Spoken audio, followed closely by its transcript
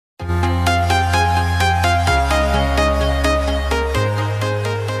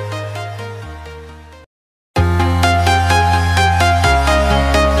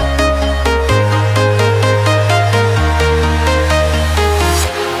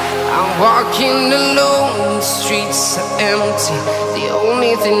walking alone, the streets are empty. The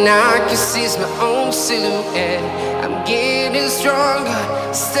only thing I can see is my own silhouette. I'm getting stronger,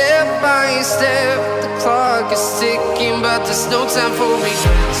 step by step. The clock is ticking, but there's no time for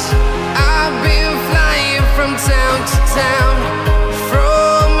regrets. I've been flying from town to town,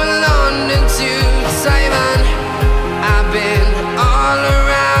 from London to Taiwan. I've been all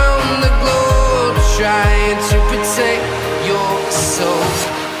around the globe, trying to protect your soul.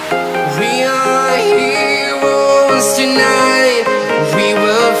 We are heroes tonight. We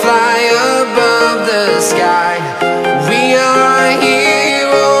will fly above the sky. We are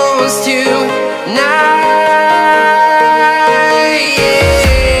heroes tonight.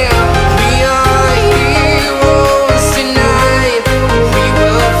 Yeah. We are heroes tonight. We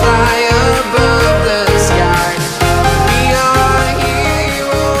will fly above the sky. We are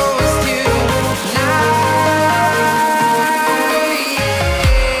heroes tonight.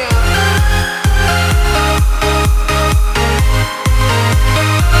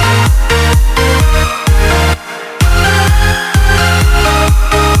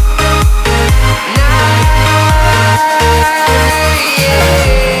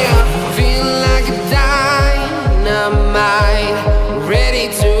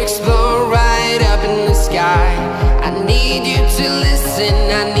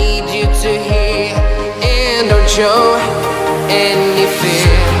 Show any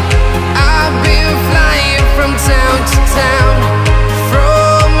fear. I've been flying from town to town,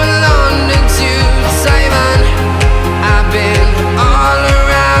 from London to Taiwan. I've been all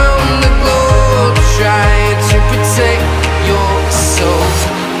around the globe, trying to protect your soul.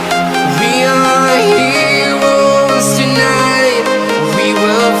 We are heroes tonight. We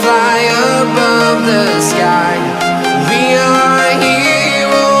will fly above the sky. We are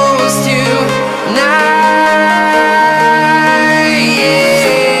heroes tonight.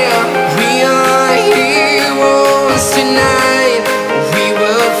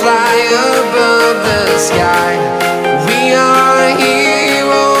 Sky. We are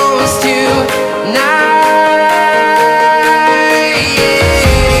heroes tonight. Yeah.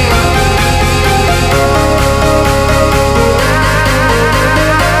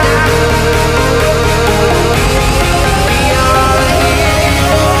 We are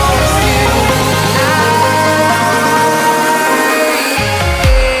heroes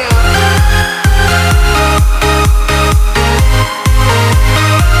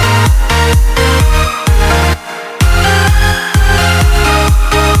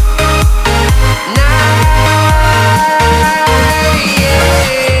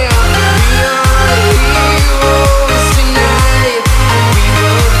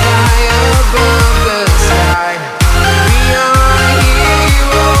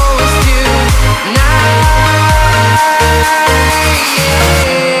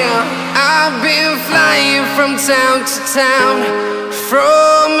town to town,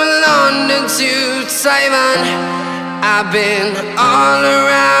 from London to Taiwan. I've been all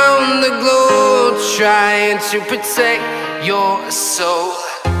around the globe, trying to protect your soul.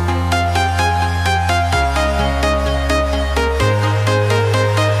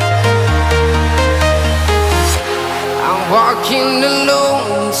 I'm walking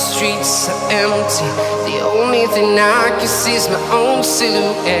alone, the streets are empty. The only thing I can see is my own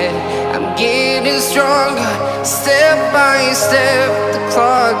silhouette. I'm getting stronger, step by step. The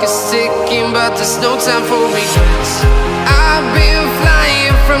clock is ticking, but there's no time for regrets. I've been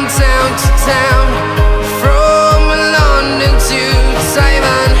flying from town to town, from London to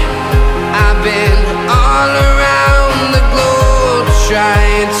Taiwan. I've been all around the globe,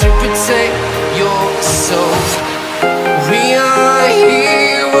 trying to protect your soul. We are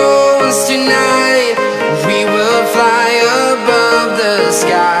heroes tonight. We will fly above the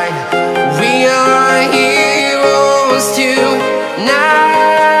sky. We are heroes tonight.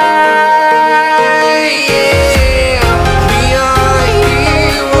 Yeah. We are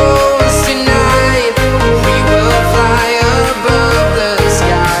heroes tonight. We will fly above the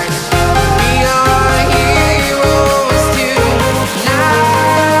sky. We are heroes tonight.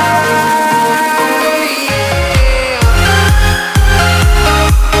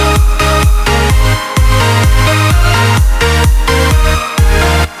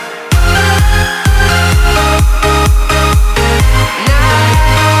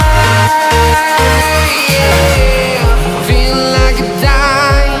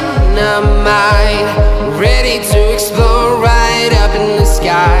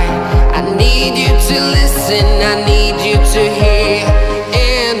 I need you to listen, I need